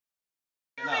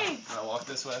No, walk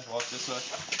this way. Walk this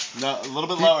way. No, a little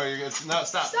bit lower. You're gonna. No,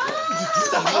 stop.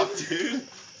 Stop, dude.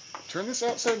 Turn this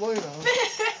outside light on.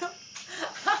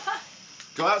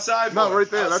 Go outside. No, boy. right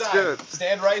there. Outside. That's good.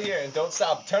 Stand right here and don't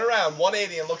stop. Turn around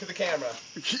 180 and look at the camera.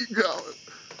 Keep going.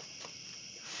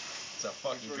 It's a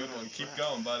fucking good one. Keep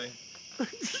going, buddy. Look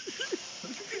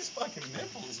at these fucking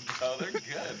nipples, bro. They're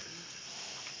good.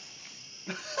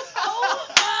 Oh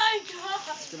my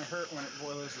god! It's gonna hurt when it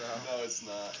boils out. No, it's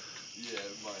not. Yeah,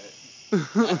 it might.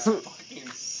 That's fucking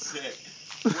sick.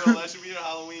 Will, that should be your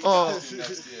Halloween costume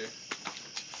next year.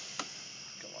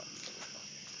 Come on.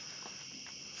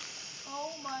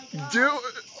 Oh my god. Do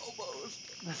it. Almost.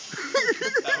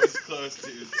 That was close,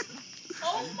 dude.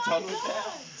 Oh Are you my done god. with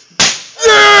that?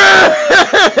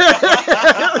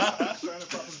 I'm trying to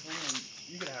pop his balloon.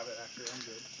 You can have it, actually. I'm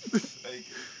good. Thank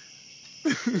you.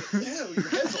 Ew, your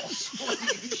head's all sweaty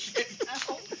and shit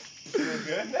now. You're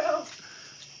good now?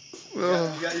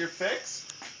 You got your fix?